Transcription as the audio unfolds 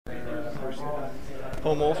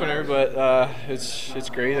Home opener, but it's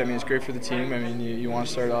great. I mean, it's great for the team. I mean, you want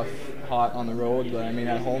to start off hot on the road, but I mean,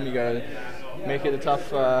 at home you got to make it a tough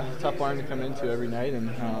barn to come into every night. And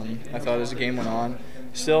I thought as the game went on,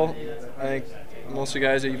 still, I think most of the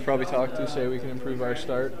guys that you've probably talked to say we can improve our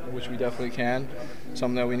start, which we definitely can.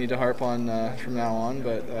 Something that we need to harp on from now on.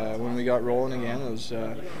 But when we got rolling again, it was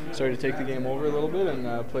started to take the game over a little bit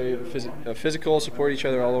and play physical, support each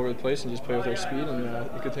other all over the place, and just play with our speed,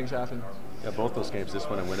 and good things happen. Yeah, both those games, this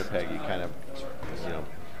one in Winnipeg, you kind of,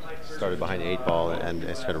 started behind the eight ball and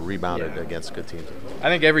sort of rebounded against good teams. I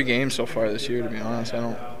think every game so far this year, to be honest.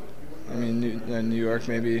 I mean, New York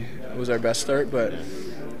maybe was our best start, but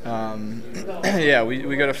yeah,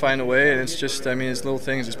 we got to find a way, and it's just, I mean, it's little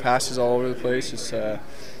things, it's passes all over the place. It's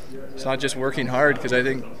not just working hard, because I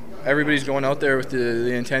think everybody's going out there with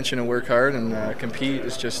the intention to work hard and compete.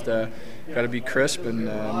 It's just got to be crisp and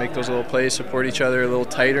make those little plays, support each other a little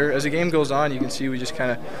tighter. As the game goes on, you can see we just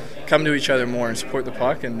kind of come to each other more and support the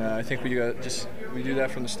puck, and I think we do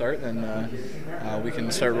that from the start, and we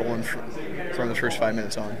can start rolling from the first 5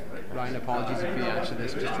 minutes on. Ryan, apologies if you answered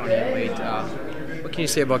this, just joining in late. What can you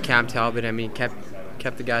say about Cam Talbot? I mean,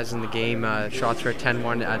 kept the guys in the game. Shots were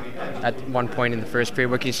 10-1 at one point in the first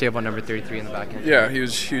period. What can you say about number 33 in the back end? Yeah, he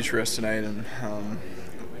was huge for us tonight, and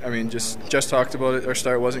I mean, just talked about it. Our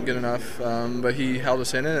start wasn't good enough, but he held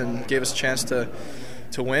us in it and gave us a chance to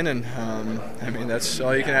win. And I mean, that's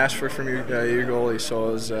all you can ask for from your goalie. So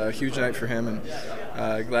it was a huge night for him,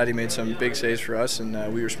 and glad he made some big saves for us,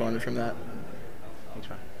 and we responded from that.